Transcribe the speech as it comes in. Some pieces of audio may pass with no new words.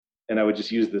And I would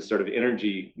just use this sort of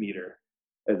energy meter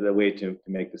as a way to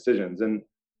make decisions. And,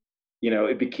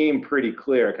 it became pretty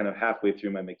clear kind of halfway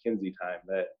through my McKinsey time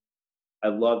that I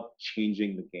love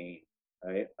changing the game,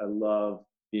 right? I love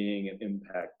being an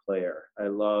impact player. I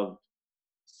love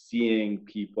seeing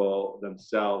people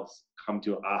themselves come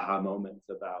to aha moments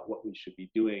about what we should be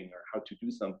doing or how to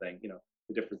do something,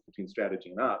 the difference between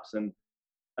strategy and ops. And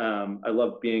I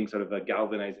love being sort of a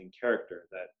galvanizing character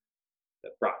that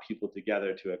brought people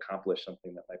together to accomplish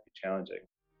something that might be challenging.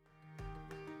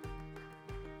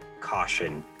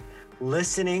 Caution.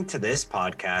 Listening to this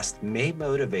podcast may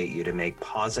motivate you to make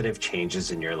positive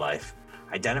changes in your life,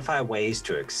 identify ways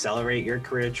to accelerate your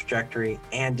career trajectory,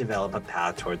 and develop a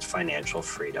path towards financial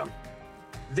freedom.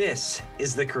 This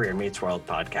is the Career Meets World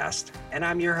podcast, and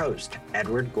I'm your host,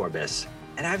 Edward Gorbis.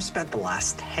 And I've spent the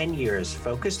last 10 years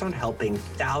focused on helping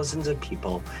thousands of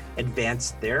people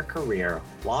advance their career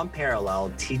while in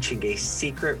parallel teaching a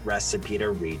secret recipe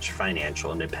to reach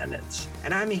financial independence.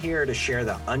 And I'm here to share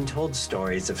the untold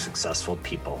stories of successful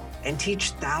people and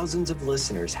teach thousands of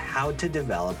listeners how to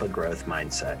develop a growth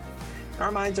mindset.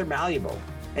 Our minds are malleable,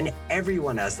 and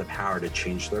everyone has the power to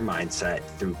change their mindset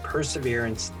through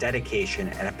perseverance, dedication,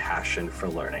 and a passion for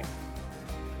learning.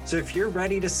 So if you're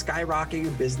ready to skyrocket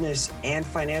your business and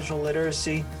financial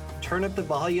literacy, turn up the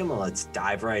volume and let's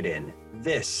dive right in.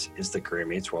 This is the Career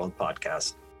Meets World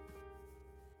podcast.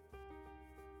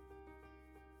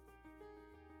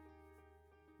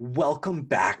 Welcome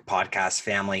back, podcast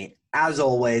family. As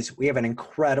always, we have an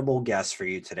incredible guest for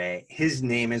you today. His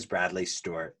name is Bradley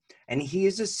Stewart, and he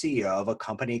is the CEO of a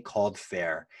company called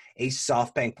Fair, a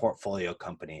SoftBank portfolio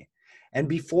company. And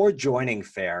before joining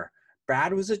Fair,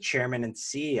 Brad was a chairman and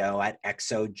CEO at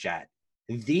XOJet,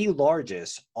 the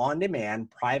largest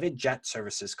on-demand private jet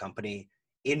services company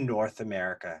in North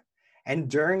America. And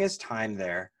during his time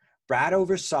there, Brad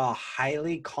oversaw a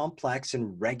highly complex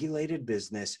and regulated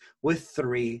business with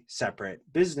 3 separate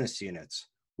business units.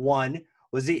 One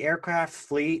was the aircraft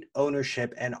fleet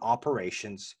ownership and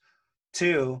operations.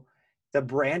 2, the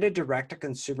branded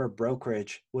direct-to-consumer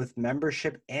brokerage with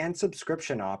membership and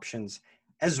subscription options,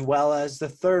 as well as the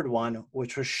third one,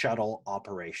 which was shuttle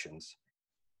operations.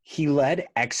 He led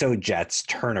XOJet's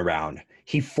turnaround.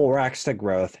 He 4x'd the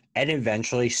growth and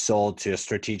eventually sold to a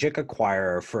strategic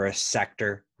acquirer for a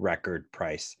sector record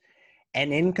price.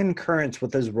 And in concurrence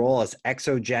with his role as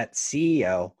XOJet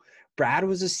CEO, Brad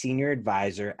was a senior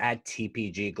advisor at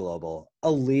TPG Global, a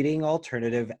leading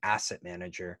alternative asset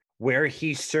manager, where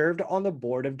he served on the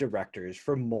board of directors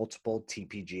for multiple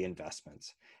TPG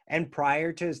investments. And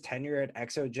prior to his tenure at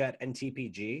XOJet and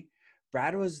TPG,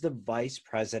 Brad was the vice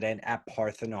president at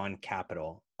Parthenon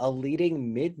Capital, a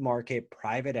leading mid-market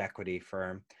private equity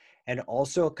firm, and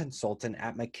also a consultant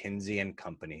at McKinsey &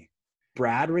 Company.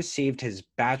 Brad received his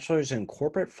bachelor's in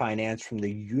corporate finance from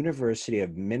the University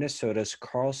of Minnesota's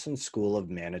Carlson School of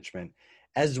Management,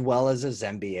 as well as his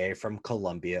MBA from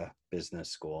Columbia Business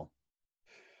School.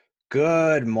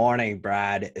 Good morning,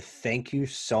 Brad. Thank you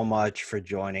so much for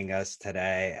joining us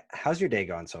today. How's your day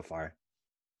going so far?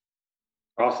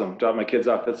 Awesome. Dropped my kids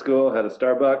off at school, had a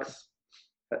Starbucks,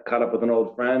 caught up with an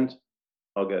old friend.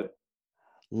 All good.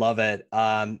 Love it.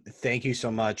 Thank you so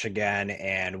much again.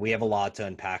 And we have a lot to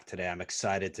unpack today. I'm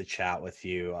excited to chat with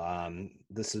you.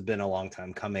 This has been a long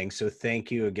time coming. So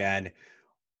thank you again.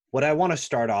 What I want to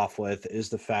start off with is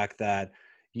the fact that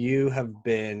you have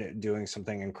been doing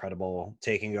something incredible,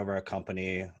 taking over a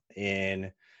company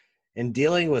in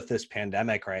dealing with this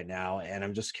pandemic right now. And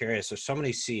I'm just curious, there's so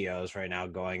many CEOs right now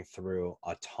going through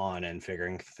a ton and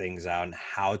figuring things out and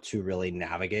how to really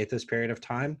navigate this period of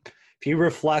time. If you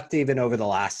reflect even over the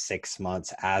last 6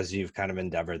 months as you've kind of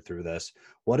endeavored through this,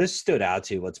 what has stood out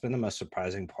to you? What's been the most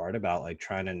surprising part about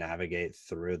trying to navigate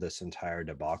through this entire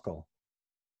debacle?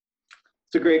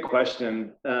 It's a great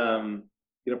question.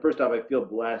 First off, I feel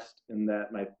blessed in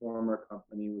that my former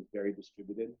company was very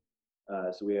distributed.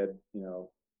 So we had,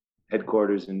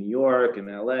 headquarters in New York and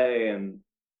LA, and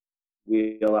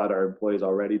we allowed our employees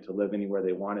already to live anywhere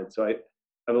they wanted. So I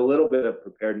have a little bit of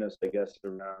preparedness, I guess,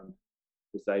 around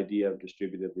this idea of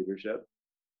distributed leadership.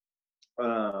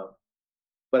 But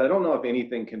I don't know if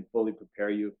anything can fully prepare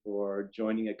you for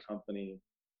joining a company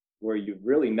where you've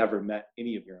really never met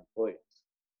any of your employees.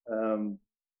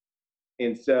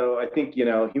 And so I think,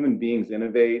 human beings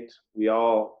innovate. We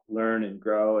all learn and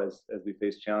grow as we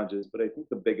face challenges. But I think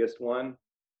the biggest one,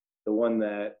 the one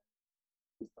that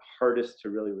is the hardest to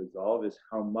really resolve, is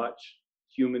how much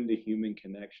human-to-human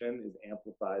connection is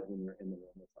amplified when you're in the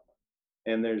room with someone.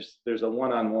 And there's a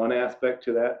one-on-one aspect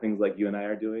to that, things like you and I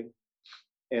are doing.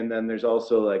 And then there's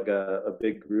also a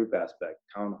big group aspect,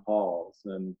 town halls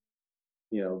and,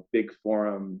 big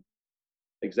forum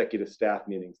executive staff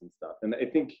meetings and stuff. And I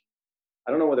think,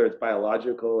 I don't know whether it's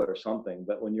biological or something,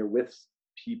 but when you're with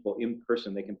people in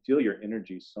person, they can feel your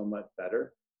energy so much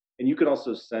better. And you can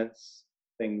also sense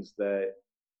things that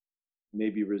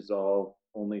maybe resolve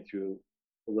only through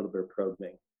a little bit of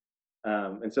probing.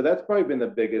 And so that's probably been the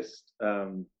biggest. I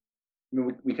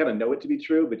mean, we kind of know it to be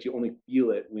true, but you only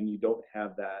feel it when you don't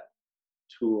have that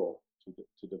tool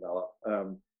to develop.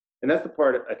 And that's the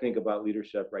part I think about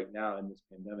leadership right now in this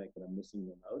pandemic that I'm missing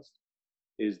the most,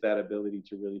 is that ability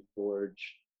to really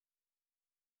forge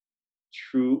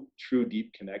true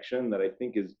deep connection that I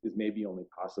think is maybe only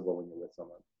possible when you're with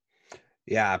someone.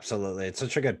 Yeah, absolutely. It's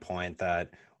such a good point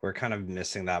that we're kind of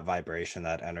missing that vibration,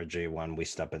 that energy when we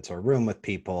step into a room with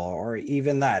people, or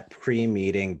even that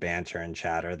pre-meeting banter and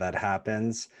chatter that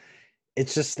happens.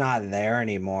 It's just not there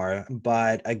anymore.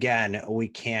 But again, we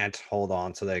can't hold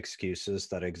on to the excuses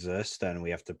that exist, and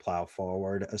we have to plow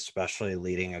forward, especially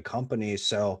leading a company.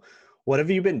 So, what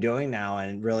have you been doing now?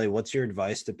 And really, what's your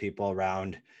advice to people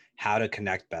around how to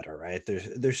connect better, right?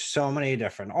 There's so many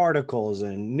different articles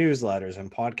and newsletters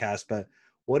and podcasts, but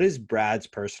what is Brad's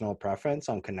personal preference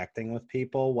on connecting with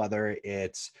people, whether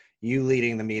it's you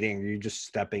leading the meeting or you just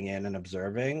stepping in and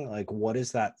observing? Like, what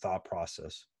is that thought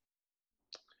process?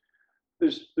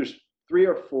 There's three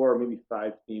or four, maybe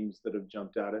five themes that have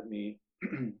jumped out at me.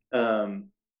 um,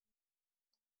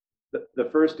 the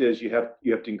first is you have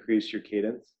to increase your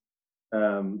cadence.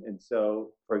 And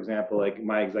so, for example, like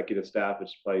my executive staff, which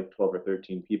is probably 12 or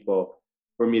 13 people,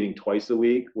 we're meeting twice a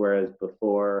week, whereas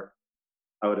before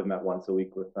I would have met once a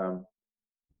week with them.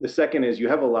 The second is you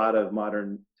have a lot of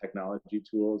modern technology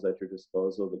tools at your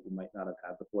disposal that you might not have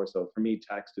had before. So for me,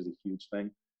 text is a huge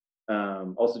thing.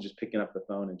 Also, just picking up the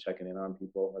phone and checking in on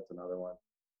people, that's another one.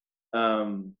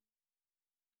 Um,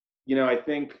 I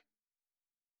think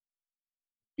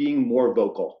being more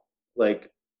vocal,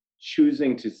 like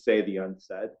choosing to say the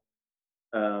unsaid.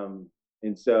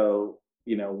 And so,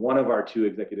 one of our two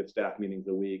executive staff meetings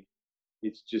a week,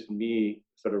 it's just me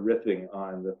sort of riffing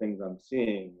on the things I'm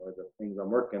seeing or the things I'm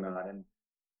working on.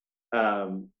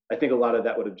 And I think a lot of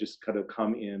that would have just kind of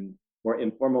come in more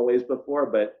informal ways before,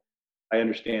 but I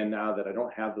understand now that I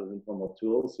don't have those informal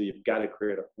tools. So you've got to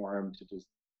create a forum to just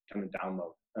kind of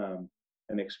download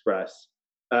and express.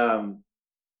 Um,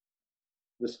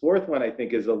 this fourth one I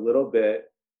think is a little bit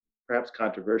perhaps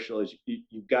controversial, is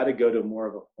you've got to go to more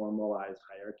of a formalized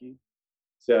hierarchy.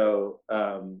 So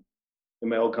in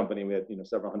my old company, we had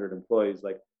several hundred employees.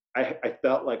 Like I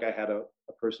felt like I had a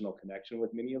personal connection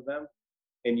with many of them,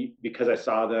 and because I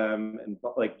saw them, and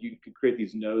like you could create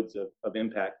these nodes of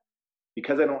impact.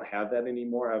 Because I don't have that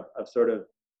anymore, I've sort of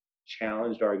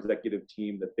challenged our executive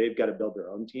team that they've got to build their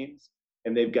own teams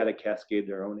and they've got to cascade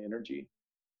their own energy.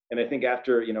 And I think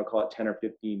after, call it 10 or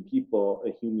 15 people,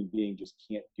 a human being just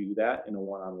can't do that in a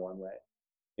one-on-one way.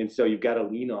 And so you've got to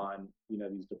lean on,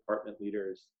 these department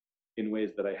leaders in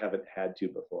ways that I haven't had to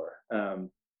before. And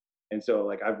so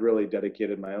like I've really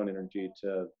dedicated my own energy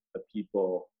to the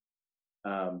people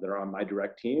that are on my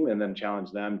direct team, and then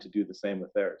challenge them to do the same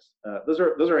with theirs. Those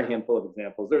are a handful of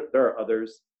examples. There are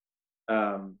others,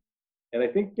 and I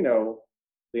think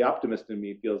the optimist in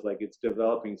me feels like it's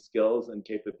developing skills and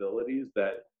capabilities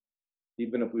that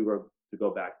even if we were to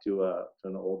go back to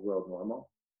an old world normal,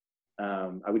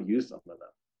 I would use some of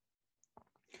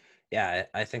them. Yeah,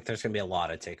 I think there's going to be a lot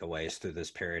of takeaways through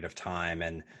this period of time.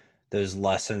 And those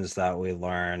lessons that we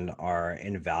learn are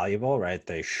invaluable, right?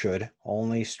 They should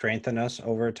only strengthen us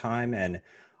over time. And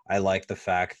I like the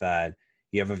fact that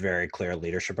you have a very clear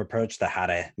leadership approach to how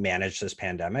to manage this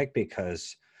pandemic,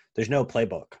 because there's no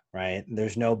playbook, right?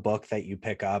 There's no book that you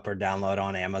pick up or download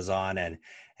on Amazon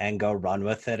and go run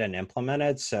with it and implement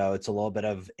it. So it's a little bit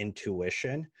of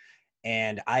intuition.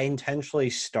 And I intentionally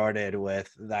started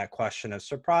with that question of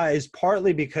surprise,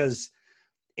 partly because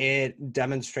it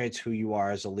demonstrates who you are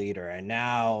as a leader. And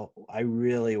now I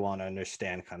really want to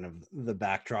understand kind of the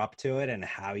backdrop to it and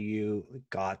how you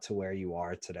got to where you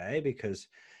are today, because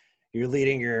you're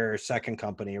leading your second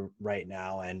company right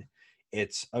now, and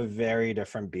it's a very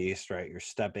different beast, right? You're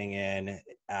stepping in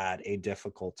at a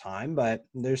difficult time, but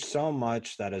there's so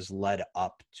much that has led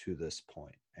up to this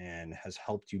point and has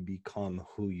helped you become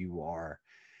who you are.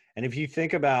 And if you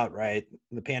think about, right,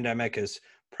 the pandemic is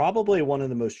probably one of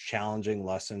the most challenging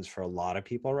lessons for a lot of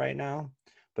people right now.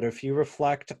 But if you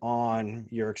reflect on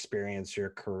your experience, your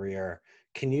career,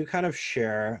 can you kind of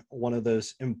share one of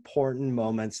those important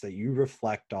moments that you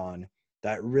reflect on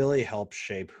that really helped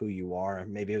shape who you are?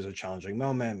 Maybe it was a challenging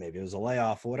moment, maybe it was a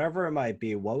layoff, whatever it might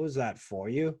be. What was that for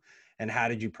you? And how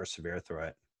did you persevere through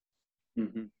it?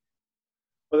 Mm-hmm.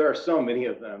 Well, there are so many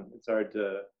of them. It's hard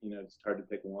to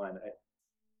pick one.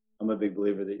 I'm a big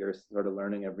believer that you're sort of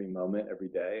learning every moment, every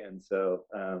day. And so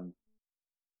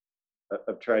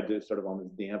I've tried to sort of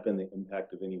almost dampen the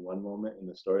impact of any one moment in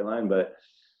the storyline. But,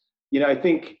 I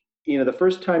think, the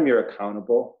first time you're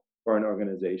accountable for an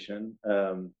organization,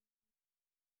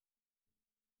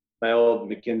 my old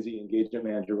McKinsey engagement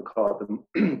manager would call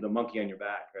it the monkey on your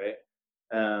back, right?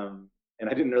 And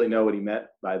I didn't really know what he meant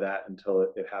by that until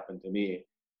it happened to me.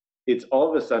 It's all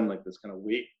of a sudden like this kind of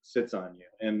weight sits on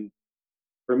you. And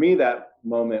for me, that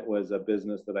moment was a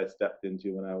business that I stepped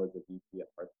into when I was a VP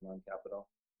at Parthenon Capital.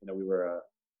 We were a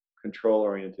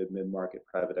control-oriented mid-market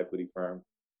private equity firm,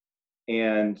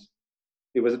 and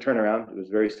it was a turnaround. It was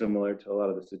very similar to a lot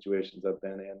of the situations I've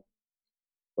been in,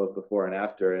 both before and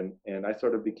after. And I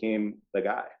sort of became the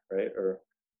guy, right, or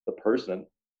the person.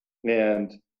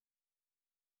 And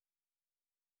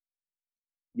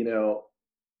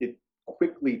it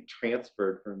quickly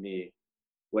transferred for me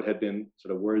what had been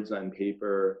sort of words on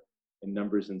paper and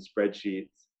numbers in spreadsheets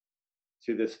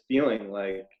to this feeling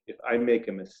like if I make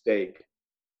a mistake,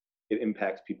 it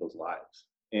impacts people's lives.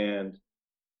 And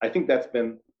I think that's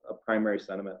been a primary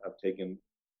sentiment I've taken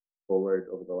forward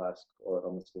over the last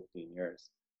almost 15 years,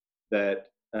 that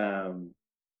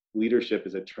leadership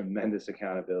is a tremendous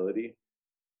accountability.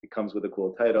 It comes with a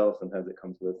cool title. Sometimes it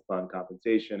comes with fun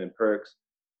compensation and perks.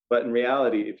 But in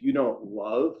reality, if you don't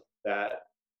love that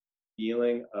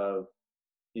feeling of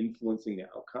influencing the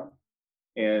outcome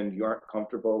and you aren't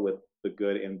comfortable with the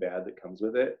good and bad that comes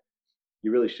with it,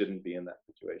 you really shouldn't be in that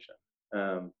situation.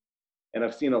 And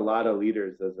I've seen a lot of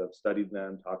leaders as I've studied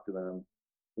them, talked to them.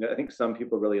 I think some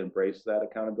people really embrace that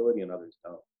accountability and others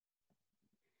don't.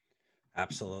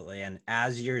 Absolutely. And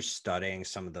as you're studying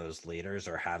some of those leaders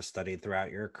or have studied throughout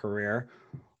your career,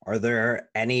 are there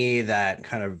any that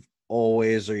kind of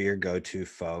always are your go-to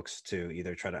folks to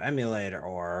either try to emulate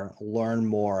or learn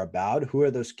more about? Who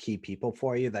are those key people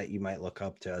for you that you might look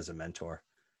up to as a mentor?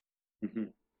 Mm-hmm.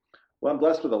 Well, I'm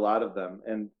blessed with a lot of them,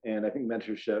 and I think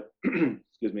mentorship,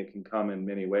 excuse me, can come in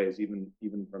many ways, even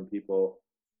from people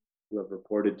who have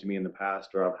reported to me in the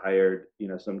past, or I've hired.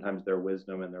 Sometimes their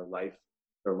wisdom and their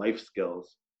life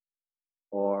skills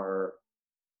are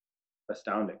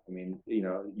astounding. I mean,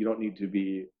 you don't need to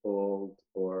be old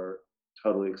or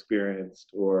totally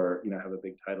experienced or have a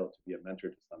big title to be a mentor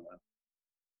to someone.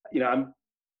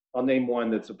 I'll name one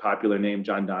that's a popular name,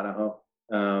 John Donahoe.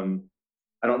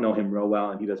 I don't know him real well,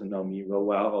 and he doesn't know me real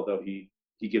well, although he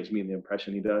gives me the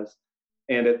impression he does.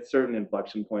 And at certain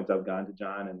inflection points, I've gone to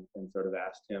John and sort of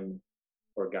asked him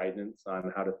for guidance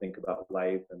on how to think about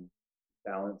life and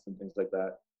balance and things like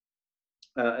that.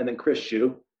 And then Chris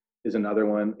Hsu is another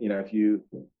one. If you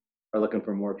are looking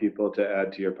for more people to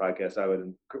add to your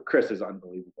podcast, Chris is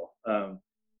unbelievable.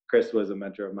 Chris was a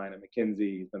mentor of mine at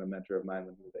McKinsey. He's been a mentor of mine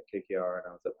when he was at KKR and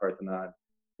I was at Parthenon.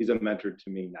 He's a mentor to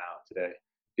me now today.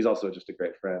 He's also just a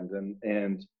great friend.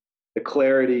 And the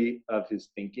clarity of his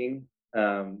thinking,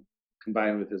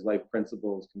 combined with his life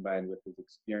principles, combined with his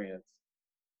experience,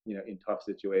 in tough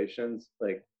situations,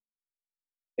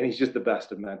 and he's just the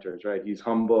best of mentors, right? He's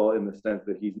humble in the sense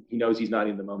that he knows he's not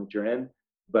in the moment you're in,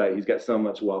 but he's got so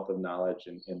much wealth of knowledge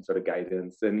and sort of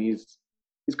guidance, and he's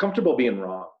comfortable being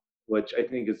wrong, which I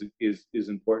think is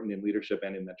important in leadership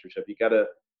and in mentorship. You gotta,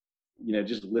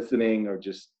 just listening or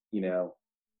just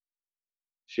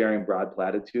sharing broad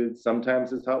platitudes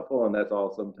sometimes is helpful, and that's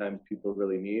all sometimes people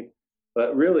really need.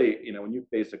 But really, when you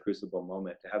face a crucible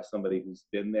moment, to have somebody who's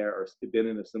been there or been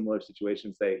in a similar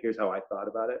situation say, "Here's how I thought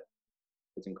about it,"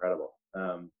 it's incredible.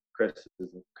 Chris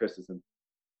is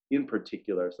in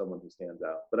particular someone who stands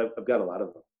out, but I've got a lot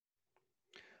of them.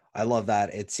 I love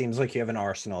that. It seems like you have an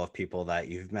arsenal of people that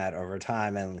you've met over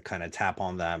time and kind of tap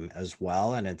on them as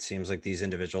well. And it seems like these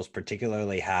individuals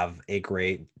particularly have a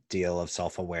great deal of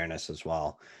self-awareness as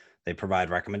well. They provide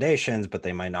recommendations, but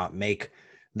they might not make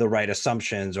the right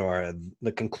assumptions, or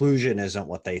the conclusion isn't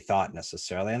what they thought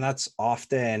necessarily. And that's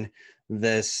often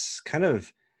this kind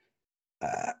of,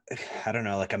 I don't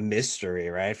know, like a mystery,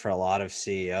 right? For a lot of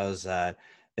CEOs that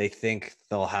they think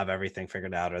they'll have everything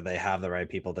figured out or they have the right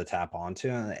people to tap onto,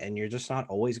 and you're just not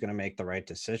always going to make the right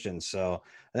decisions. So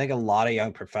I think a lot of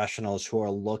young professionals who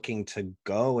are looking to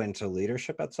go into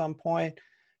leadership at some point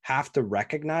have to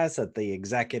recognize that the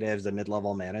executives, the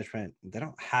mid-level management, they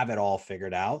don't have it all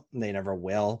figured out. They never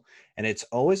will. And it's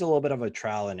always a little bit of a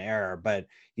trial and error. But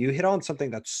you hit on something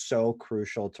that's so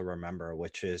crucial to remember,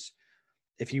 which is,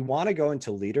 if you want to go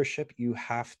into leadership, you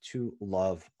have to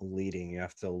love leading. You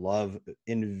have to love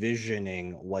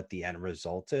envisioning what the end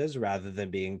result is, rather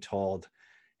than being told,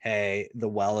 hey, the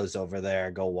well is over there,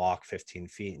 go walk 15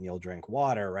 feet and you'll drink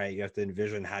water, right? You have to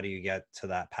envision, how do you get to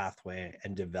that pathway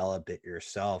and develop it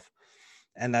yourself.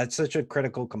 And that's such a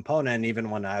critical component. Even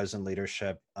when I was in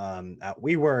leadership at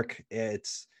WeWork,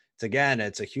 it's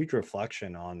a huge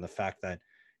reflection on the fact that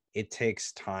it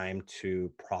takes time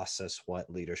to process what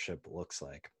leadership looks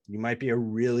like. You might be a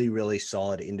really, really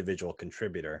solid individual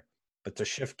contributor, but to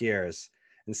shift gears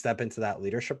and step into that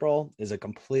leadership role is a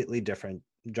completely different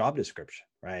job description,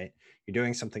 right? You're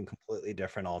doing something completely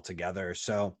different altogether.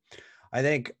 So I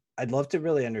think I'd love to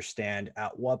really understand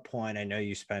at what point. I know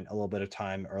you spent a little bit of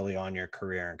time early on in your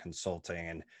career in consulting,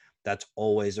 and that's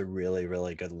always a really,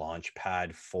 really good launch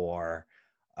pad for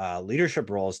leadership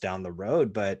roles down the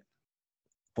road. But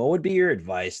what would be your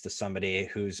advice to somebody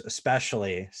who's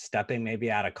especially stepping maybe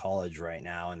out of college right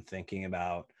now and thinking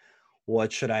about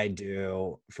what should I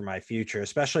do for my future,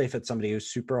 especially if it's somebody who's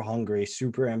super hungry,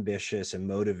 super ambitious and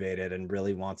motivated and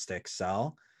really wants to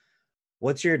excel?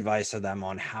 What's your advice to them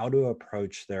on how to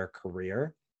approach their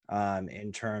career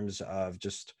in terms of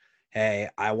just, hey,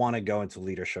 I want to go into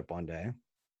leadership one day?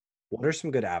 What are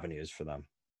some good avenues for them?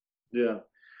 Yeah.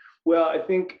 Well, I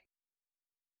think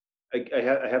I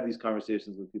have these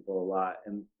conversations with people a lot,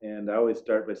 and I always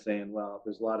start by saying, well,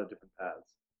 there's a lot of different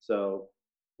paths. So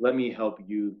let me help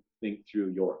you think through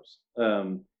yours.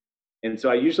 And so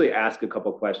I usually ask a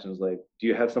couple questions like, do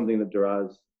you have something that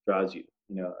draws you?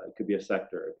 You know, it could be a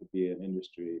sector, it could be an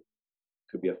industry, it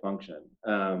could be a function.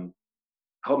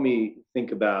 Help me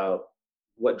think about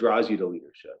what draws you to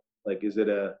leadership. Like, is it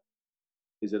a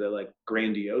like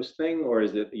grandiose thing, or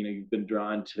is it, you know, you've been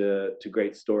drawn to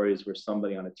great stories where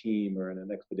somebody on a team or in an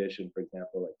expedition, for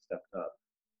example, like stepped up.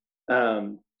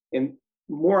 And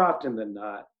more often than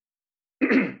not,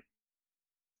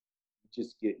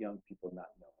 just get young people not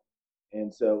knowing.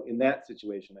 And so in that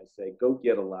situation, I say go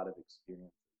get a lot of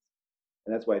experience.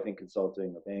 And that's why I think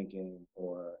consulting or banking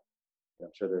or, I'm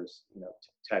sure there's,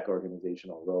 tech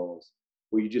organizational roles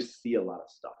where you just see a lot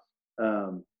of stuff.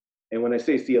 Um, and when I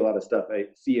say see a lot of stuff, I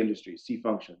see industries, see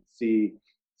functions, see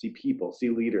people, see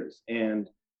leaders. And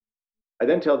I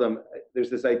then tell them there's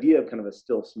this idea of kind of a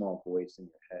still small voice in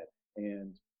your head.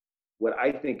 And what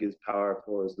I think is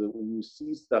powerful is that when you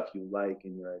see stuff you like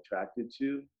and you're attracted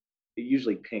to, it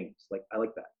usually pings like, I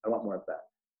like that. I want more of that.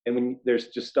 And when there's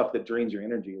just stuff that drains your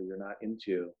energy or you're not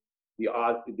into, the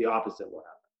opposite will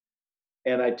happen.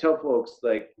 And I tell folks,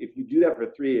 like, if you do that for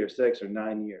 3 or 6 or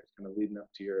 9 years, kind of leading up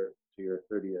to your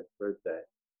 30th birthday,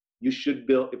 you should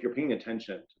build, if you're paying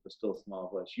attention to the still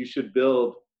small voice, you should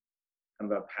build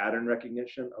kind of a pattern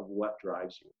recognition of what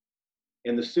drives you.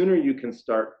 And the sooner you can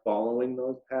start following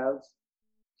those paths,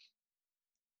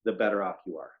 the better off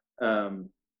you are.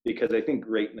 Because I think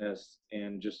greatness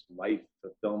and just life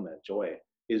fulfillment, joy,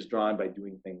 is drawn by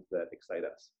doing things that excite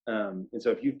us. And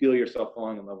so if you feel yourself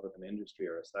falling in love with an industry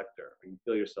or a sector, or you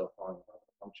feel yourself falling in love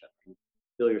with a function, or you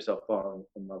feel yourself falling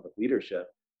in love with leadership,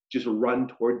 just run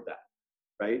towards that,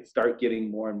 right? Start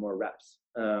getting more and more reps.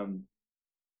 And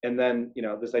then,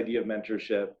 this idea of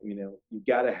mentorship, you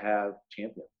got to have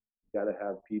champions. You got to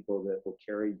have people that will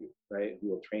carry you, right? Who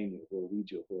will train you, who will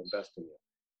lead you, who will invest in you.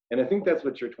 And I think that's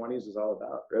what your 20s is all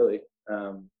about, really.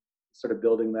 Sort of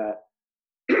building that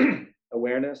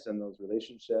awareness and those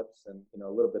relationships and, a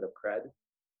little bit of cred.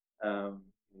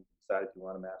 You decide if you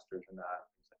want a master's or not,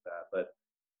 things like that. But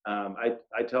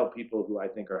I tell people who I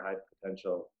think are high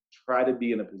potential, try to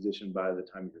be in a position by the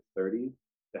time you're 30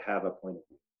 to have a point of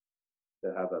view,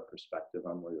 to have a perspective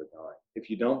on where you're going. If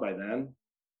you don't by then,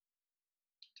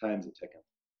 time's a ticking.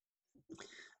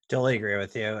 Totally agree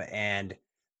with you. And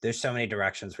there's so many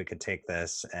directions we could take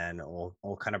this, and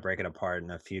we'll kind of break it apart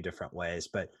in a few different ways.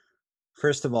 But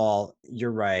first of all,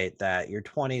 you're right that your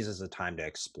 20s is a time to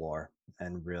explore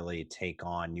and really take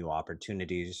on new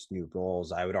opportunities, new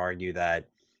roles. I would argue that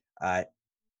uh,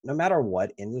 no matter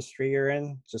what industry you're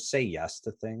in, just say yes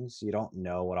to things. You don't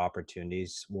know what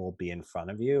opportunities will be in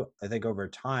front of you. I think over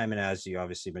time, and as you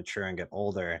obviously mature and get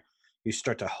older, you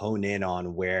start to hone in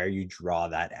on where you draw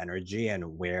that energy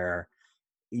and where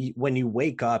when you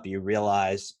wake up, you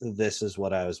realize this is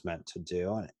what I was meant to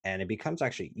do. And it becomes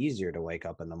actually easier to wake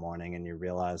up in the morning and you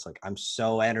realize, like, I'm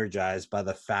so energized by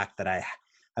the fact that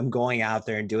I'm going out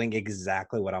there and doing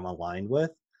exactly what I'm aligned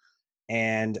with.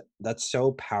 And that's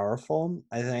so powerful.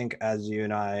 I think as you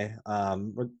and I,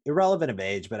 we're irrelevant of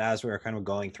age, but as we were kind of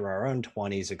going through our own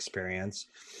 20s experience,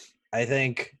 I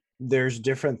think there's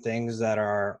different things that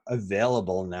are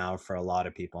available now for a lot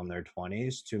of people in their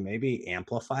 20s to maybe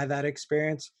amplify that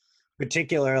experience.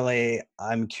 Particularly,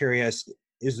 I'm curious,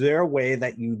 is there a way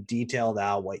that you detailed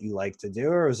out what you like to do,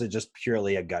 or is it just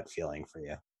purely a gut feeling for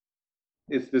you?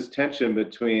 It's this tension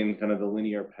between kind of the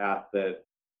linear path that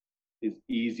is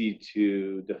easy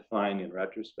to define in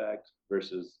retrospect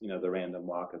versus, the random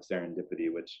walk of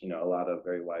serendipity, which, a lot of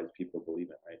very wise people believe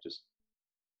in, right? Just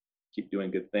keep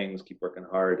doing good things, keep working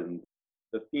hard. And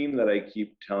the theme that I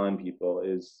keep telling people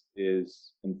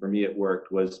and for me it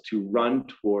worked, was to run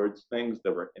towards things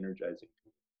that were energizing.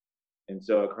 And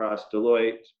so across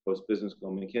Deloitte, post business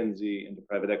school, McKinsey, into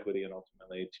private equity, and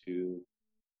ultimately to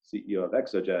CEO of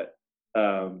Exojet,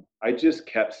 I just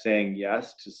kept saying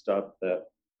yes to stuff that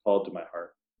called to my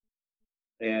heart.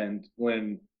 And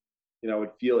when, I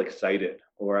would feel excited,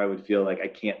 or I would feel like I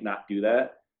can't not do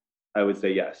that, I would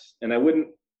say yes. And I wouldn't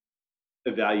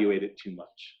evaluate it too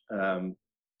much.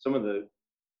 Some of the,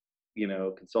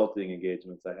 consulting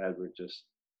engagements I had were just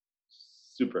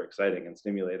super exciting and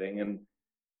stimulating. And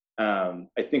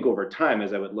I think over time,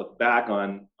 as I would look back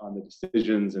on the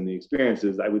decisions and the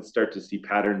experiences, I would start to see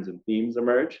patterns and themes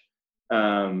emerge.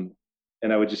 And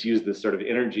I would just use this sort of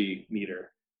energy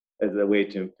meter as a way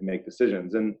to make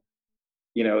decisions. And,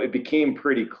 it became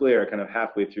pretty clear kind of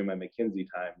halfway through my McKinsey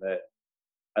time that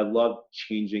I love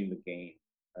changing the game,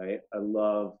 right? I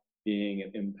love being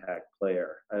an impact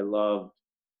player. I love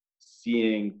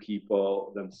seeing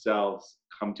people themselves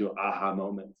come to aha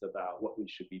moments about what we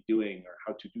should be doing or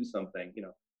how to do something,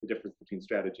 the difference between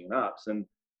strategy and ops. And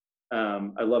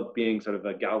I love being sort of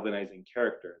a galvanizing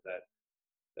character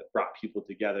that brought people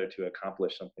together to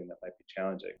accomplish something that might be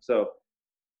challenging. So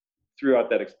throughout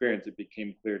that experience, it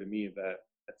became clear to me that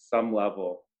at some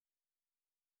level,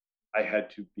 I had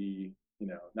to be,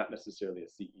 not necessarily a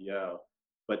CEO,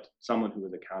 but someone who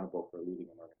was accountable for leading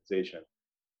an organization.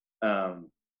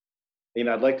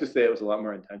 I'd like to say it was a lot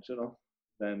more intentional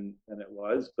than it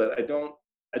was, but I don't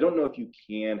know if you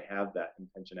can have that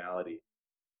intentionality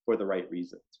for the right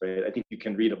reasons, right? I think you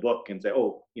can read a book and say,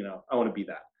 oh, I want to be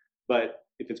that. But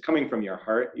if it's coming from your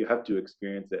heart, you have to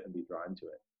experience it and be drawn to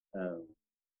it.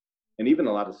 And even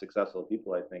a lot of successful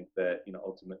people, I think, that,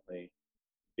 ultimately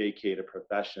vacate a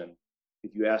profession,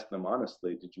 if you ask them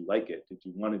honestly, did you like it? Did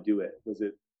you want to do it? Was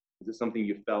it something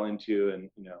you fell into and,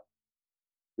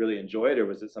 really enjoyed, or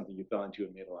was it something you fell into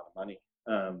and made a lot of money?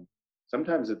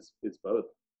 Sometimes it's both,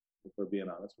 if we're being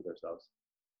honest with ourselves.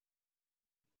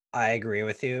 I agree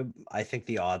with you. I think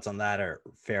the odds on that are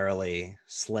fairly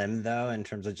slim, though, in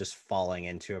terms of just falling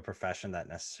into a profession that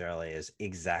necessarily is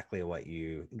exactly what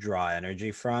you draw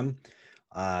energy from.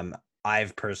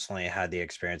 I've personally had the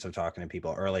experience of talking to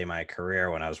people early in my career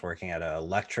when I was working at an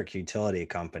electric utility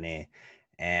company,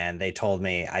 and they told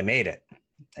me I made it,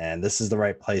 and this is the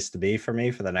right place to be for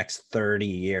me for the next 30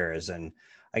 years. And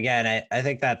again, I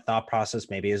think that thought process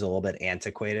maybe is a little bit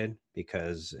antiquated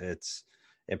because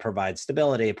it provides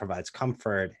stability, it provides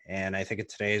comfort. And I think in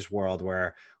today's world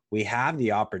where we have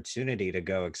the opportunity to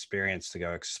go experience, to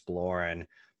go explore, and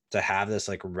to have this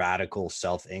like radical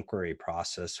self-inquiry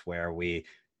process where we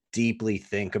deeply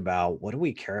think about what do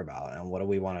we care about and what do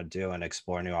we want to do and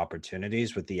explore new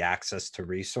opportunities with the access to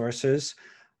resources.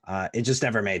 It just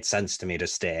never made sense to me to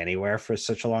stay anywhere for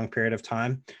such a long period of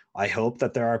time. I hope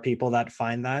that there are people that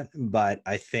find that, but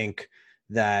I think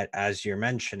that, as you're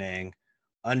mentioning,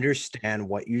 understand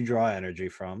what you draw energy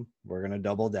from. We're going to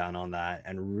double down on that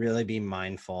and really be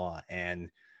mindful and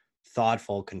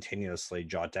thoughtful, continuously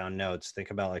jot down notes, think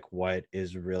about like what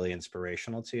is really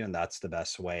inspirational to you. And that's the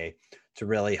best way to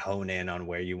really hone in on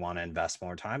where you want to invest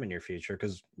more time in your future,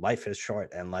 because life is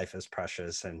short and life is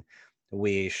precious. And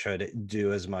we should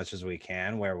do as much as we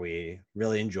can where we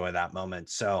really enjoy that moment.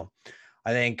 So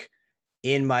I think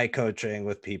in my coaching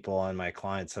with people and my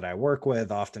clients that I work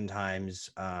with, oftentimes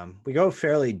we go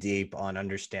fairly deep on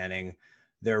understanding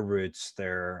their roots,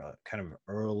 their kind of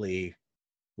early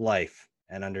life,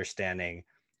 and understanding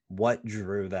what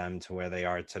drew them to where they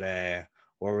are today.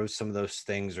 What were some of those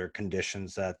things or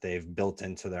conditions that they've built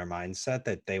into their mindset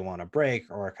that they want to break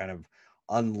or kind of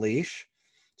unleash?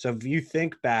 So if you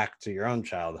think back to your own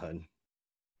childhood,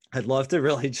 I'd love to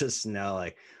really just know,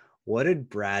 like, what did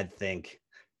Brad think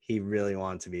he really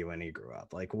wanted to be when he grew up?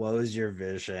 Like, what was your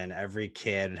vision? Every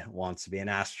kid wants to be an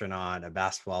astronaut, a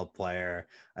basketball player,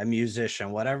 a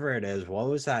musician, whatever it is. What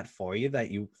was that for you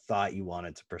that you thought you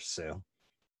wanted to pursue?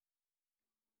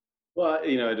 Well,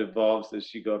 it evolves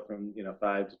as you go from,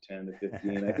 5 to 10 to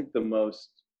 15. I think the most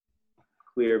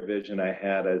clear vision I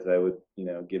had as I would,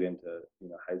 get into,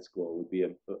 high school would be I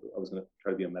was going to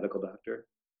try to be a medical doctor.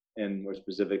 And more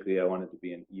specifically, I wanted to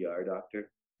be an ER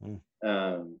doctor.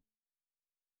 Mm.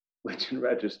 Which in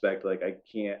retrospect, like I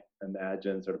can't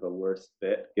imagine sort of a worse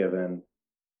fit given,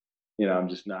 I'm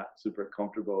just not super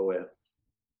comfortable with,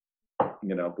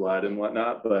 blood and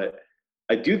whatnot. But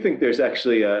I do think there's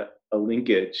actually a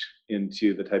linkage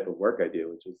into the type of work I do,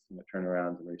 which is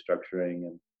turnarounds and restructuring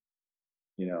and,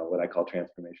 what I call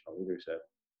transformational leadership.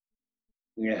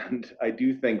 And I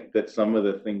do think that some of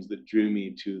the things that drew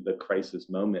me to the crisis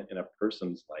moment in a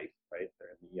person's life, right,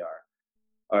 they're in the ER,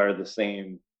 are the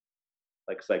same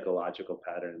like psychological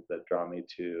patterns that draw me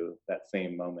to that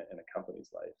same moment in a company's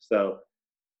life. So,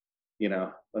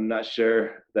 I'm not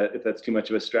sure that if that's too much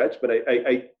of a stretch, but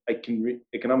I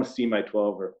can almost see my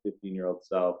 12 or 15-year-old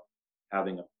self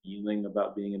having a feeling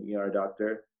about being an ER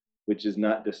doctor, which is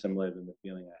not dissimilar than the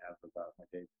feeling I have about my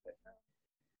day to day now.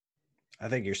 I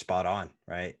think you're spot on,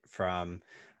 right? From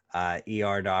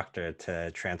ER doctor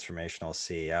to transformational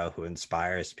CEO who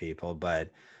inspires people. But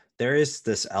there is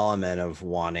this element of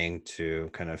wanting to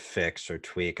kind of fix or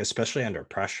tweak, especially under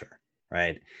pressure,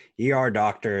 right? ER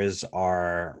doctors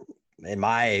are, in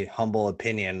my humble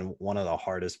opinion, one of the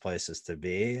hardest places to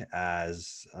be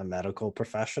as a medical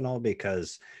professional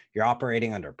because you're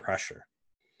operating under pressure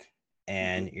Mm-hmm.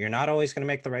 and you're not always going to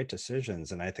make the right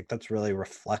decisions. And I think that's really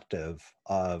reflective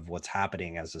of what's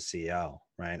happening as a CEO,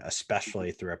 right?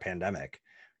 Especially through a pandemic,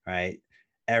 right?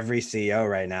 Every CEO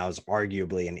right now is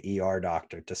arguably an ER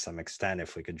doctor to some extent,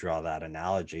 if we could draw that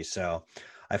analogy. So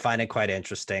I find it quite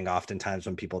interesting. Oftentimes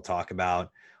when people talk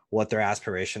about what their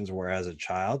aspirations were as a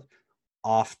child,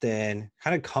 often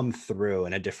kind of come through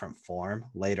in a different form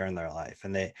later in their life,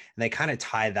 and they kind of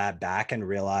tie that back and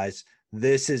realize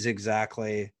this is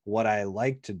exactly what I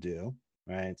like to do,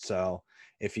 right? So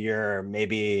if you're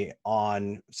maybe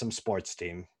on some sports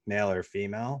team, male or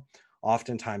female,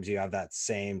 oftentimes you have that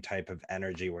same type of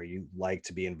energy where you like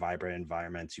to be in vibrant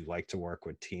environments, you like to work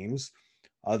with teams.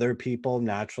 Other people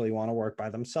naturally want to work by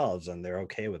themselves and they're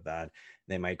okay with that.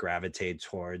 They might gravitate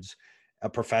towards a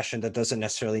profession that doesn't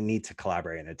necessarily need to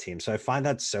collaborate in a team. So I find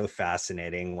that so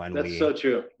fascinating when That's so we,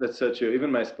 true. That's so true.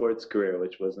 Even my sports career,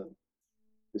 which wasn't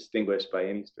distinguished by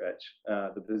any stretch,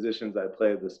 the positions I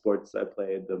played, the sports I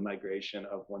played, the migration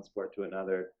of one sport to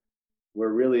another,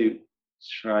 were really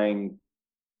trying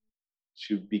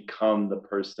to become the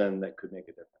person that could make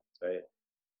a difference, right?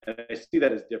 And I see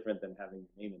that as different than having your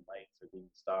name in lights or being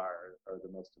a star or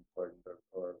the most important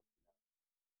or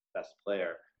best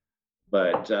player.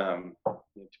 But to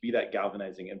be that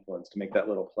galvanizing influence, to make that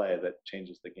little play that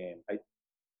changes the game,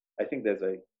 I think there's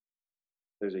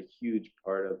a huge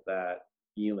part of that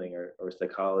feeling or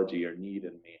psychology or need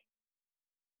in me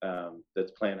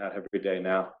that's playing out every day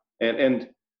now. And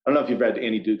I don't know if you've read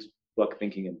Annie Duke's book,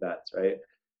 Thinking in Bets, right?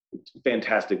 It's a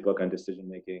fantastic book on decision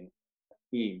making,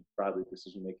 theme broadly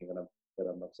decision making that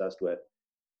I'm obsessed with.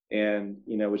 And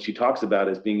what she talks about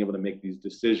is being able to make these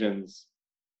decisions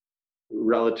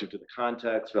relative to the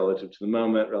context, relative to the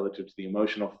moment, relative to the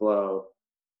emotional flow,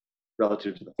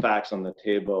 relative to the facts on the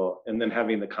table, and then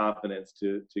having the confidence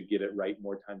to get it right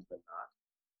more times than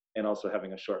not, and also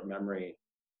having a short memory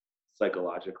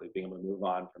psychologically, being able to move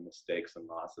on from mistakes and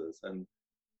losses. And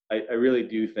I really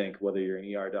do think whether you're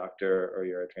an ER doctor or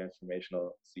you're a transformational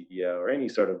CEO or any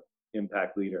sort of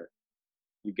impact leader,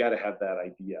 you've got to have that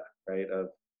idea, right?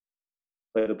 Of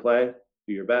play the play,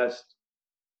 do your best,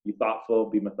 be thoughtful,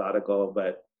 be methodical,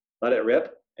 but let it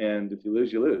rip. And if you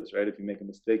lose, you lose, right? If you make a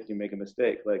mistake, you make a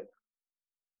mistake. Like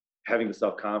having the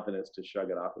self-confidence to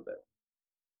shrug it off a bit.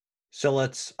 so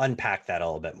let's unpack that a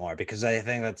little bit more because I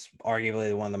think that's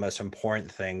arguably one of the most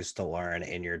important things to learn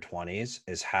in your 20s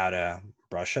is how to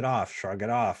brush it off, shrug it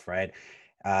off, right?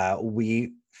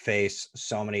 We face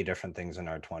so many different things in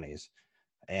our 20s.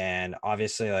 And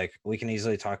obviously, like we can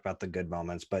easily talk about the good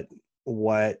moments, but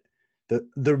what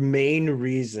the main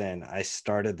reason I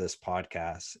started this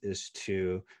podcast is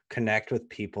to connect with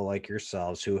people like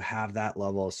yourselves who have that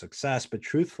level of success, but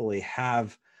truthfully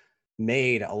have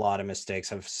made a lot of mistakes,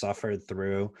 have suffered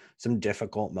through some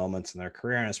difficult moments in their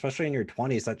career. And especially in your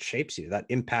 20s, that shapes you, that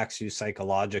impacts you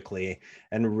psychologically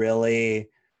and really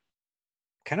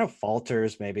kind of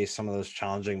falters maybe some of those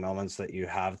challenging moments that you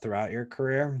have throughout your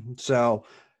career. So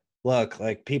look,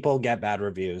 like people get bad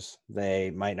reviews.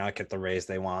 They might not get the raise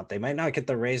they want. They might not get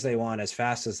the raise they want as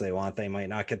fast as they want. They might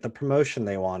not get the promotion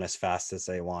they want as fast as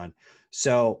they want.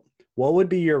 So, what would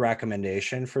be your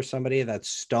recommendation for somebody that's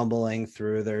stumbling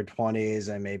through their 20s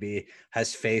and maybe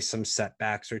has faced some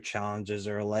setbacks or challenges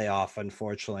or a layoff,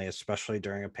 unfortunately, especially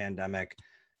during a pandemic?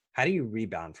 How do you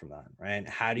rebound from that, right?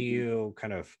 How do Mm-hmm. you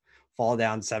kind of fall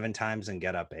down 7 times and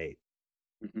get up 8?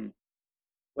 Mm-hmm.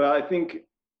 Well, I think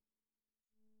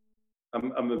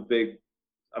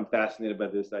I'm fascinated by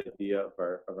this idea of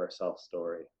our self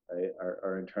story, right?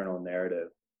 Our internal narrative,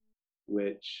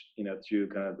 which through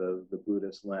kind of the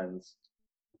Buddhist lens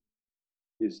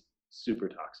is super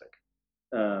toxic.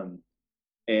 Um,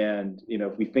 and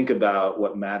if we think about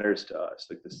what matters to us,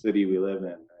 like the city we live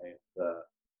in, right?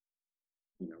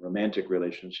 romantic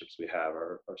relationships we have,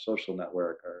 our social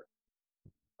network,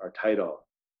 our title,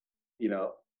 you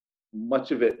know,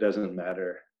 much of it doesn't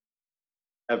matter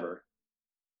ever.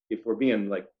 If we're being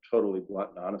like totally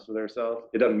blunt and honest with ourselves,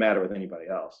 it doesn't matter with anybody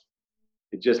else.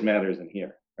 It just matters in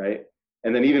here, right?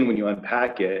 And then even when you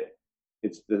unpack it,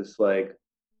 it's this like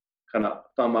kind of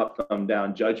thumb up, thumb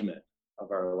down judgment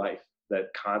of our life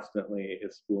that constantly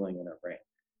is spooling in our brain.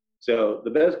 So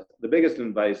biggest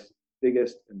and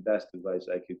best advice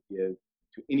I could give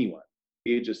to anyone,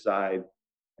 age aside,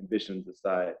 ambitions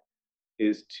aside,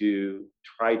 is to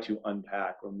try to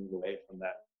unpack or move away from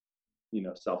that,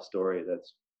 self story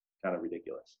that's kind of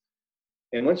ridiculous.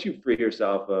 And once you free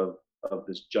yourself of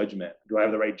this judgment, do I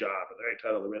have the right job, or the right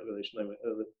title, the right relationship,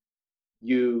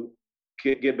 you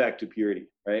get back to purity,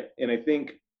 right? And I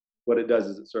think what it does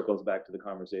is it circles back to the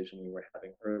conversation we were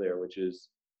having earlier, which is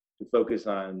to focus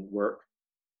on work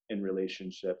and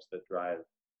relationships that drive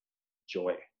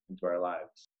joy into our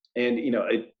lives. And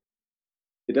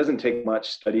it doesn't take much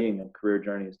studying of career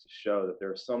journeys to show that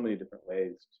there are so many different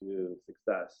ways to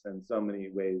success and so many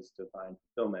ways to find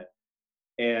fulfillment.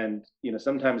 And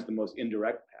sometimes the most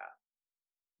indirect path,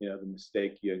 the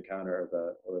mistake you encounter,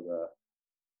 or the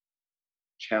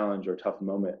challenge or tough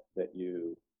moment that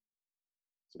you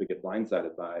sort of get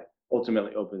blindsided by,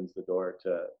 ultimately opens the door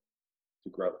to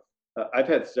growth. I've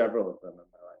had several of them in my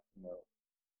life.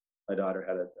 My daughter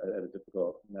had a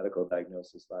difficult medical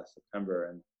diagnosis last September,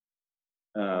 and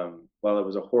while it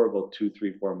was a horrible 2,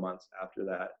 3, 4 months after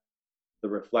that, the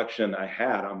reflection I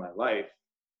had on my life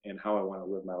and how I want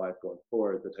to live my life going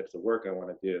forward, the types of work I want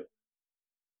to do,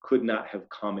 could not have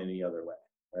come any other way,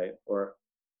 right? Or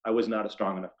I was not a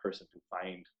strong enough person to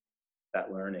find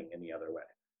that learning any other way.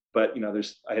 But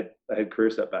I had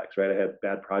career setbacks, right? I had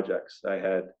bad projects. I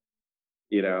had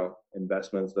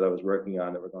investments that I was working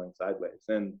on that were going sideways.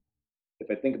 And if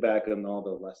I think back on all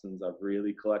the lessons I've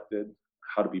really collected,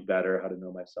 how to be better, how to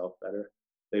know myself better,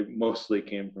 they mostly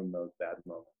came from those bad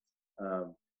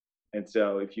moments. And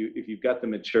so if you've got the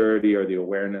maturity or the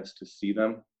awareness to see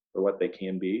them for what they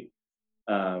can be,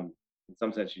 in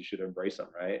some sense you should embrace them,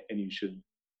 right? And you should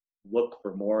look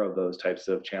for more of those types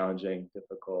of challenging,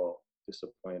 difficult,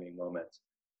 disappointing moments,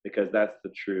 because that's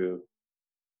the true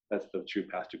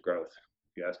path to growth,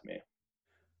 if you ask me.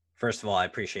 First of all, I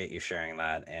appreciate you sharing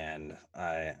that, and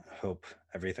I hope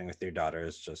everything with your daughter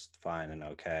is just fine and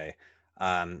okay.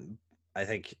 I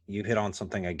think you hit on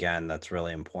something again that's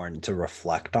really important to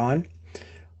reflect on,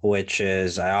 which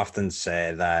is I often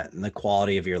say that the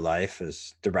quality of your life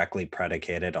is directly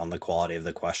predicated on the quality of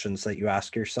the questions that you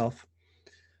ask yourself.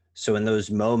 So in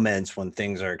those moments when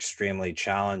things are extremely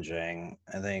challenging,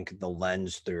 I think the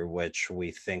lens through which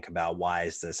we think about why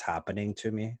is this happening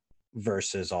to me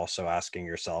versus also asking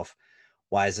yourself,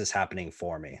 why is this happening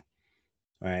for me?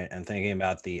 Right. And thinking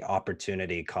about the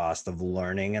opportunity cost of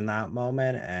learning in that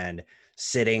moment and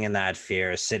sitting in that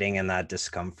fear, sitting in that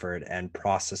discomfort and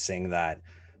processing that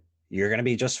you're going to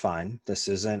be just fine. This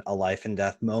isn't a life and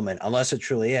death moment, unless it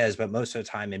truly is. But most of the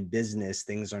time in business,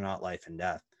 things are not life and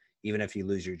death. Even if you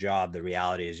lose your job, the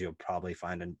reality is you'll probably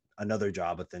find another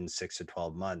job within 6 to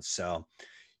 12 months. So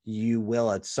you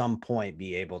will at some point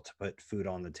be able to put food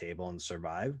on the table and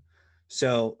survive.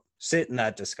 So sit in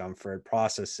that discomfort,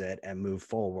 process it, and move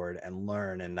forward and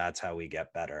learn. And that's how we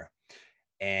get better.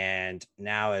 And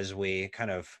now as we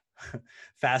kind of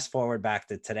fast forward back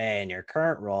to today and your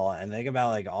current role and think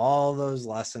about like all those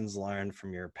lessons learned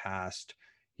from your past,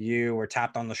 you were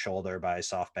tapped on the shoulder by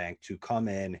SoftBank to come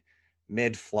in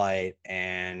mid-flight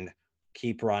and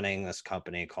keep running this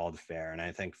company called Fair. And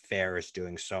I think Fair is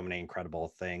doing so many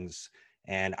incredible things.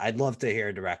 And I'd love to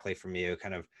hear directly from you,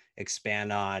 kind of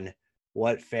expand on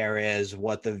what Fair is,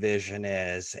 what the vision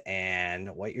is, and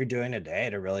what you're doing today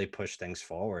to really push things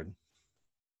forward.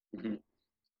 Mm-hmm.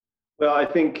 Well, I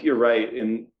think you're right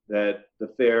in that the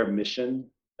Fair mission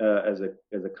as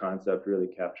a concept really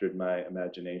captured my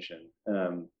imagination.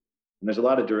 And there's a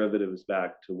lot of derivatives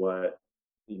back to what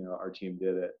our team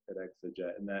did at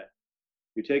Exojet, and that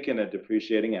you're taking a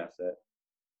depreciating asset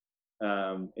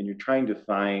and you're trying to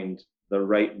find the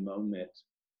right moment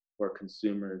for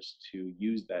consumers to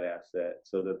use that asset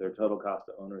so that their total cost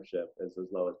of ownership is as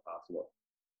low as possible.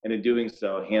 And in doing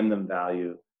so, hand them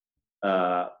value,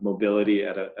 mobility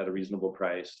at a reasonable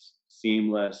price,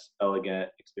 seamless, elegant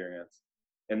experience.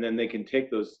 And then they can take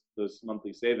those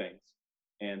monthly savings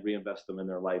and reinvest them in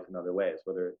their life in other ways,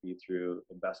 whether it be through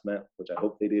investment, which I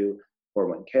hope they do,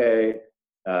 401k,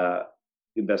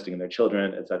 investing in their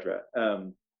children, etc.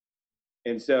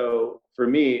 And so for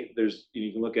me,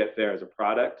 you can look at Fair as a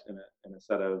product and a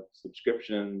set of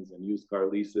subscriptions and used car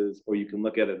leases, or you can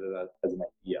look at it as an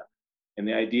idea. And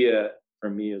the idea for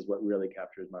me is what really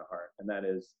captures my heart, and that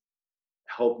is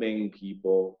helping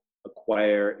people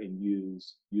acquire and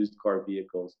use used car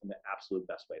vehicles in the absolute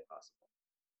best way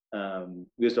possible.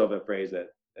 We used to have a phrase at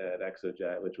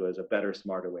ExoJet, which was a better,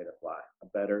 smarter way to fly, a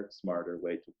better, smarter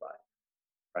way to fly,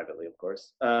 privately, of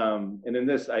course. And in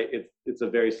this, it's a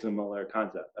very similar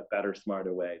concept, a better,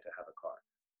 smarter way to have a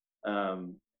car.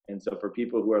 And so for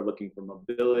people who are looking for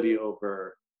mobility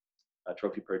over a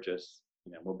trophy purchase,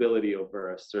 mobility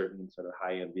over a certain sort of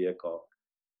high-end vehicle,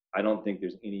 I don't think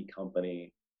there's any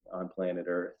company on planet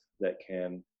Earth that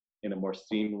can, in a more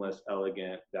seamless,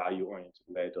 elegant, value-oriented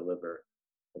way, deliver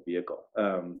a vehicle.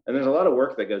 And there's a lot of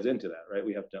work that goes into that, right?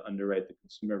 We have to underwrite the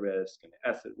consumer risk and the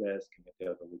asset risk, and we have to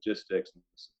have the logistics and the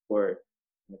support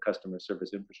and the customer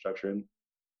service infrastructure. And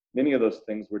many of those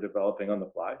things we're developing on the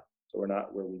fly, so we're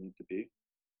not where we need to be.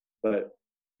 But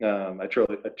I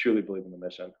truly believe in the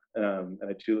mission, and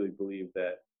I truly believe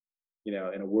that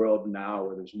in a world now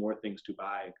where there's more things to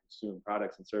buy and consume,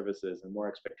 products and services, and more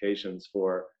expectations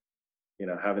for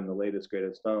having the latest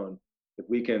greatest phone, if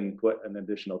we can put an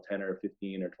additional 10 or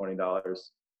 15 or $20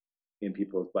 in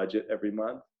people's budget every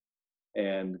month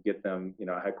and get them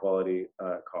a high quality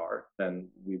car, then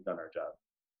we've done our job.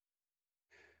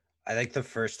 I think the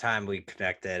first time we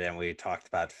connected and we talked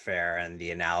about FAIR and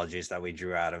the analogies that we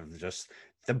drew out of just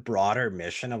the broader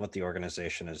mission of what the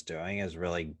organization is doing is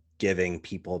really giving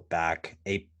people back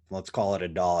let's call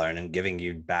it $1, and then giving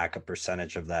you back a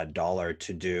percentage of that dollar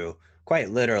to do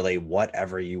quite literally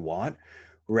whatever you want,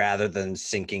 rather than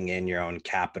sinking in your own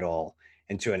capital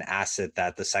into an asset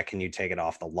that the second you take it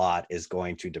off the lot is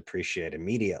going to depreciate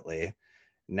immediately.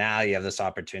 Now you have this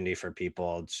opportunity for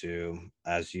people to,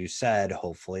 as you said,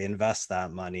 hopefully invest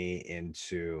that money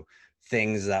into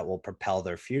things that will propel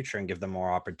their future and give them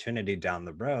more opportunity down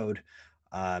the road.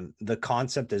 The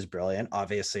concept is brilliant.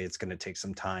 Obviously, it's going to take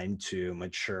some time to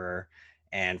mature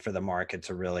and for the market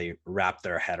to really wrap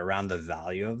their head around the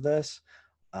value of this.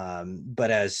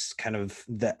 But as kind of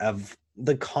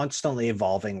the constantly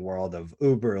evolving world of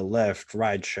Uber, Lyft,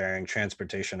 ride sharing,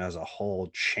 transportation as a whole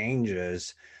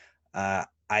changes,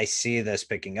 I see this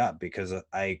picking up because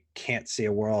I can't see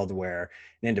a world where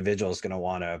an individual is going to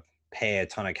want to pay a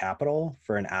ton of capital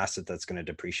for an asset that's going to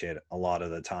depreciate a lot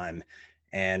of the time.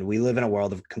 And we live in a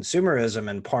world of consumerism,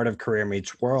 and part of Career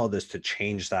Meets World is to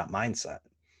change that mindset,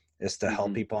 is to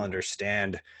help people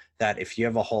understand that if you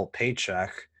have a whole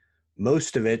paycheck,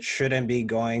 most of it shouldn't be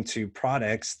going to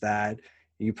products that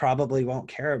you probably won't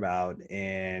care about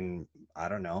in, I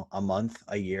don't know, a month,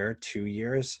 a year, 2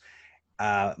 years.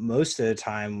 Most of the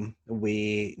time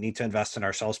we need to invest in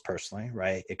ourselves personally,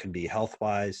 right? It could be health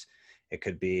wise. It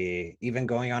could be even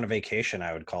going on a vacation.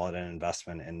 I would call it an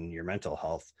investment in your mental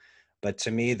health. But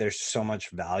to me, there's so much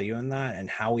value in that. And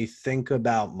how we think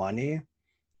about money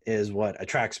is what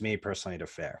attracts me personally to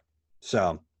FAIR.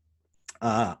 So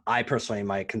I personally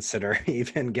might consider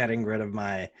even getting rid of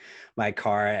my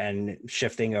car and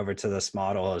shifting over to this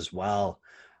model as well.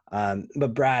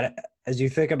 But Brad, as you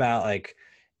think about like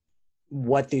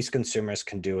what these consumers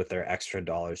can do with their extra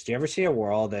dollars, do you ever see a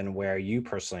world in where you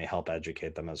personally help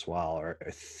educate them as well, or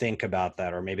think about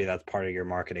that, or maybe that's part of your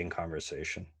marketing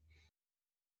conversation?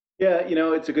 Yeah,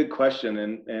 it's a good question,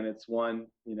 and it's one,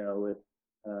 with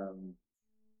all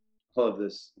of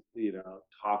this,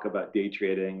 talk about day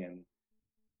trading and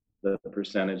the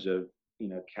percentage of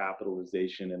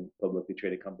capitalization in publicly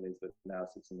traded companies that now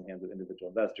sits in the hands of individual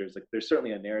investors. Like, there's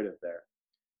certainly a narrative there.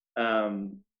 I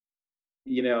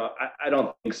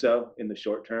don't think so in the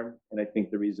short term, and I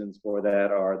think the reasons for that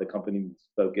are the company's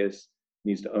focus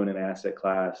needs to own an asset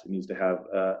class. It needs to have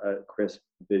a crisp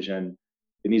vision.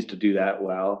 It needs to do that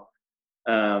well.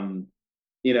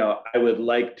 I would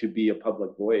like to be a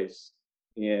public voice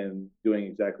in doing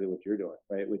exactly what you're doing,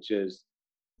 right? Which is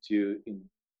to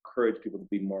encourage people to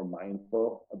be more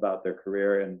mindful about their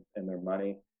career and their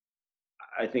money.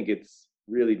 I think it's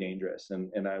really dangerous,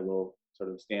 and I will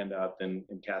sort of stand up and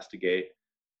castigate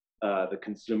the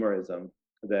consumerism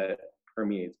that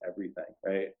permeates everything,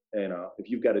 right? If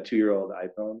you've got a 2-year-old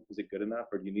iPhone, is it good enough,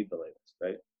 or do you need the latest,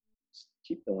 right? Just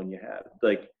keep the one you have.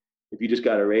 Like, if you just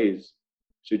got a raise,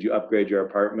 should you upgrade your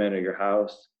apartment or your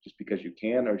house just because you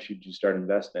can, or should you start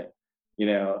investing?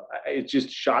 It's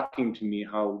just shocking to me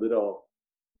how little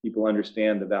people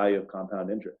understand the value of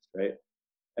compound interest, right?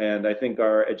 And I think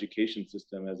our education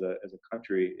system as a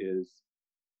country is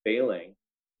failing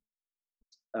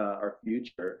our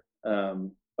future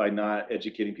by not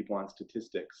educating people on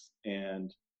statistics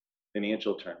and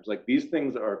financial terms. Like, these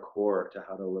things are core to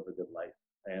how to live a good life.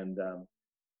 And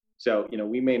so,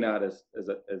 we may not as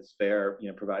FAIR,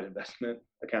 provide investment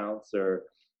accounts or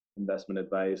investment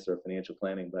advice or financial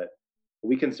planning, but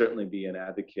we can certainly be an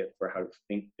advocate for how to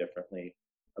think differently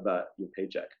about your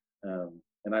paycheck.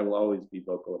 And I will always be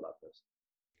vocal about this.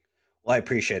 Well, I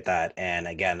appreciate that. And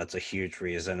again, that's a huge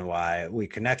reason why we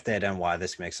connected and why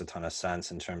this makes a ton of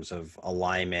sense in terms of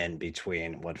alignment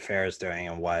between what Fair is doing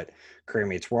and what Career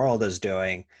Meets World is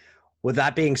doing. With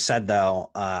that being said,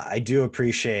 though, I do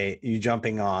appreciate you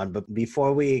jumping on. But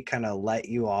before we kind of let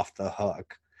you off the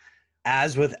hook,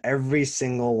 as with every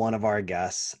single one of our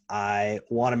guests, I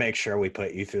want to make sure we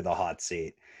put you through the hot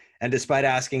seat. And despite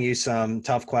asking you some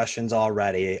tough questions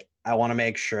already, I want to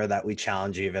make sure that we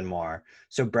challenge you even more.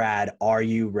 So, Brad, are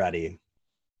you ready?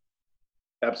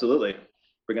 Absolutely.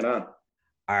 Bring it on.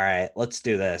 All right, let's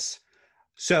do this.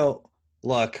 So,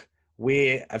 look,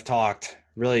 we have talked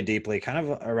really deeply kind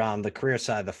of around the career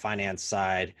side, the finance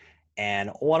side. And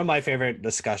one of my favorite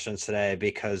discussions today,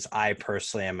 because I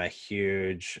personally am a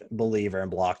huge believer in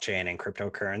blockchain and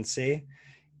cryptocurrency,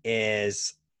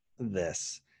 is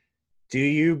this. Do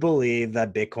you believe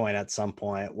that Bitcoin at some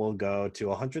point will go to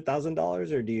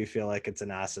 $100,000, or do you feel like it's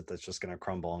an asset that's just going to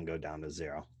crumble and go down to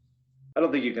zero? I don't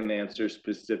think you can answer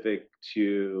specific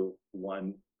to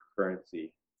one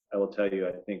currency. I will tell you,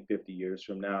 I think 50 years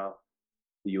from now,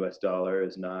 the US dollar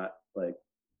is not like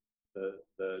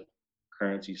the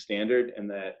currency standard, and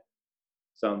that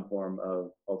some form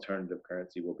of alternative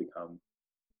currency will become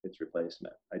its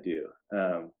replacement. I do.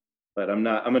 But I'm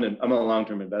a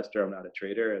long-term investor. I'm not a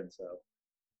trader. And so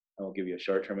I won't give you a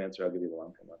short-term answer. I'll give you the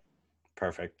long-term one.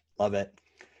 Perfect. Love it.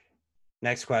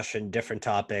 Next question, different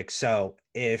topic. So,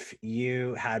 if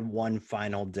you had one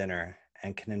final dinner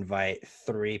and can invite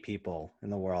three people in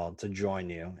the world to join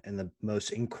you in the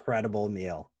most incredible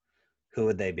meal, who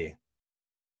would they be?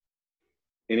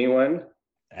 Anyone?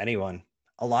 Anyone,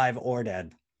 alive or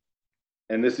dead.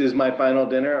 And this is my final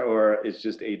dinner, or it's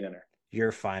just a dinner?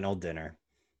 Your final dinner.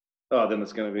 Oh, then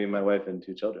it's going to be my wife and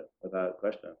two children, without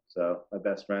question. So my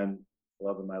best friend,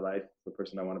 love of my life, the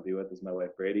person I want to be with is my wife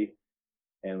Brady,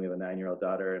 and we have a 9-year-old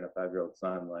daughter and a 5-year-old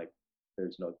son. Like,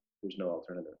 there's no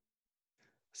alternative.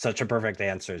 Such a perfect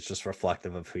answer. It's just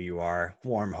reflective of who you are.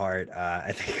 Warm heart.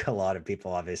 I think a lot of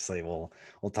people obviously will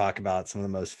talk about some of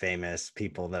the most famous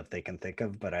people that they can think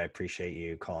of, but I appreciate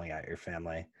you calling out your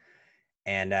family.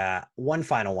 And one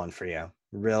final one for you.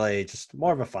 Really, just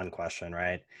more of a fun question,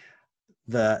 right?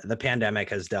 The pandemic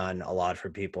has done a lot for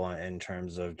people in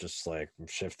terms of just like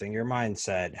shifting your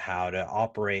mindset, how to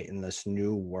operate in this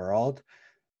new world.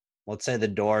 Let's say the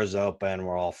doors open,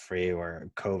 we're all free, we're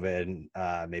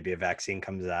COVID, maybe a vaccine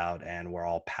comes out and we're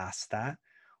all past that.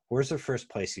 Where's the first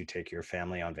place you take your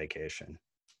family on vacation?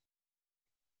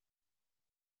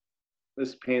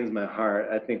 This pains my heart.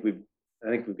 I think we've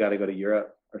got to go to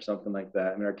Europe or something like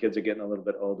that. I mean, our kids are getting a little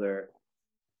bit older.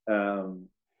 Um,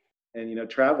 and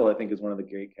travel, I think, is one of the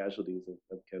great casualties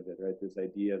of COVID, right? This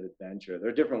idea of adventure. There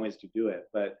are different ways to do it,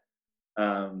 but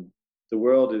um, the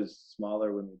world is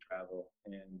smaller when we travel,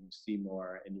 and you see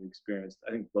more and you experience,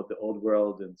 I think, both the old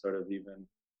world and sort of even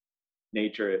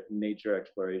nature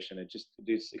exploration. It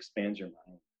just expands your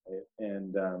mind, right?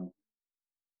 And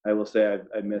I will say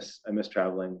I miss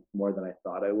traveling more than I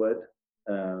thought I would.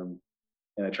 Um,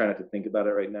 and I try not to think about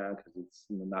it right now because it's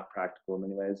not practical in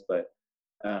many ways. But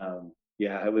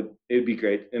yeah, it'd be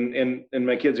great. And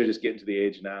my kids are just getting to the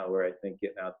age now where I think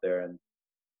getting out there and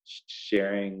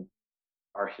sharing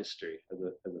our history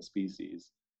as a species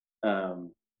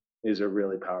um, is a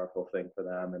really powerful thing for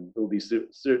them, and it'll be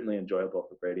certainly enjoyable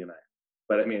for Brady and I.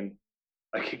 But I mean,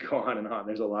 I could go on and on.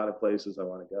 There's a lot of places I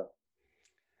want to go.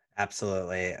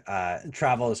 Absolutely.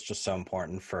 Travel is just so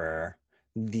important for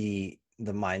the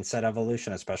mindset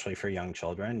evolution, especially for young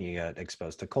children. You get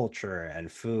exposed to culture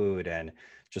and food and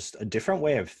just a different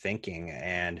way of thinking.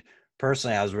 And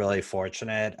personally, I was really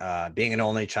fortunate. Being an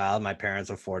only child, my parents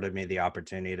afforded me the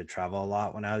opportunity to travel a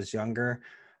lot when I was younger,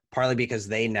 partly because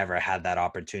they never had that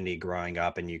opportunity growing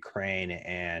up in Ukraine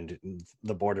and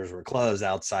the borders were closed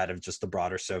outside of just the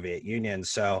broader Soviet Union.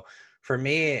 So for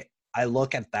me, I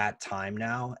look at that time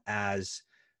now as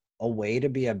a way to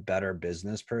be a better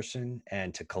business person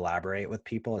and to collaborate with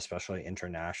people, especially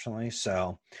internationally.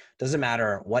 So it doesn't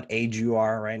matter what age you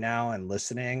are right now and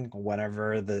listening,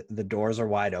 whenever the doors are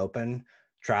wide open,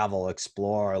 travel,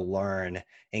 explore, learn,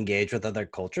 engage with other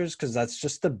cultures, because that's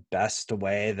just the best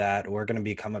way that we're going to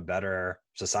become a better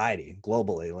society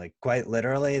globally. Like quite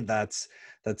literally, that's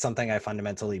something I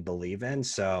fundamentally believe in.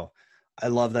 So I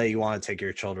love that you want to take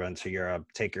your children to Europe,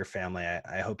 take your family.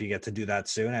 I hope you get to do that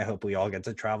soon. I hope we all get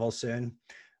to travel soon.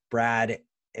 Brad,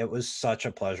 it was such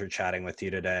a pleasure chatting with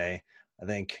you today. I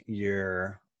think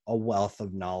you're a wealth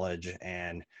of knowledge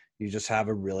and you just have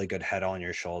a really good head on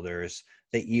your shoulders.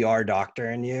 the ER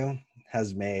doctor in you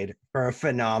has made for a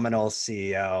phenomenal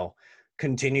CEO.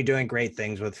 Continue doing great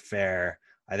things with FAIR.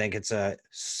 I think it's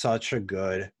such a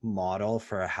good model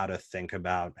for how to think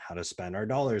about how to spend our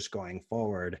dollars going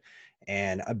forward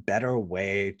and a better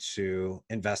way to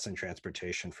invest in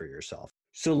transportation for yourself.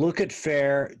 So look at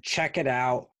FAIR, check it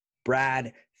out.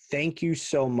 Brad, thank you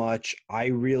so much. I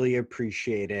really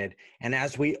appreciate it. And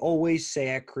as we always say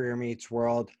at Career Meets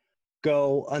World,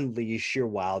 go unleash your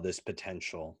wildest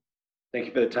potential. Thank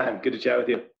you for the time. Good to chat with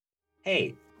you.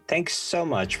 Hey, thanks so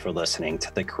much for listening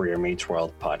to the Career Meets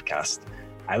World podcast.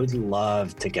 I would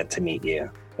love to get to meet you.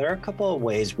 There are a couple of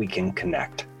ways we can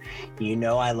connect. You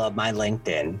know I love my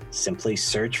LinkedIn. Simply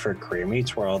search for Career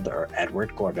Meets World or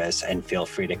Edward Gorbis and feel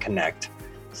free to connect.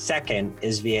 Second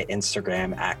is via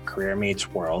Instagram at Career Meets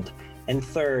World. And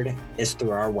third is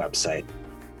through our website.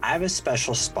 I have a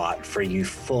special spot for you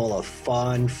full of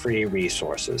fun, free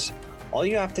resources. All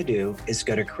you have to do is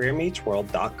go to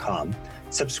careermeetsworld.com,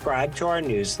 subscribe to our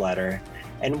newsletter,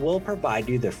 and we'll provide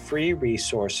you the free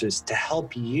resources to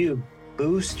help you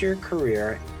boost your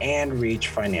career and reach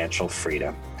financial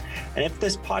freedom. And if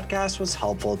this podcast was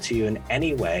helpful to you in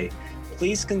any way,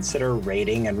 please consider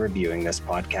rating and reviewing this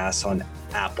podcast on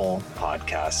Apple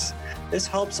Podcasts. This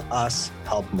helps us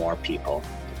help more people.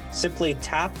 Simply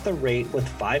tap the rate with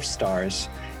 5 stars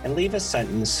and leave a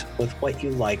sentence with what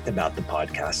you liked about the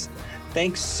podcast.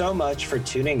 Thanks so much for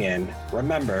tuning in.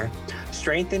 Remember,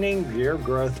 strengthening your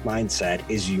growth mindset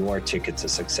is your ticket to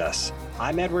success.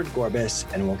 I'm Edward Gorbis,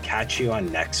 and we'll catch you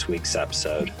on next week's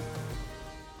episode.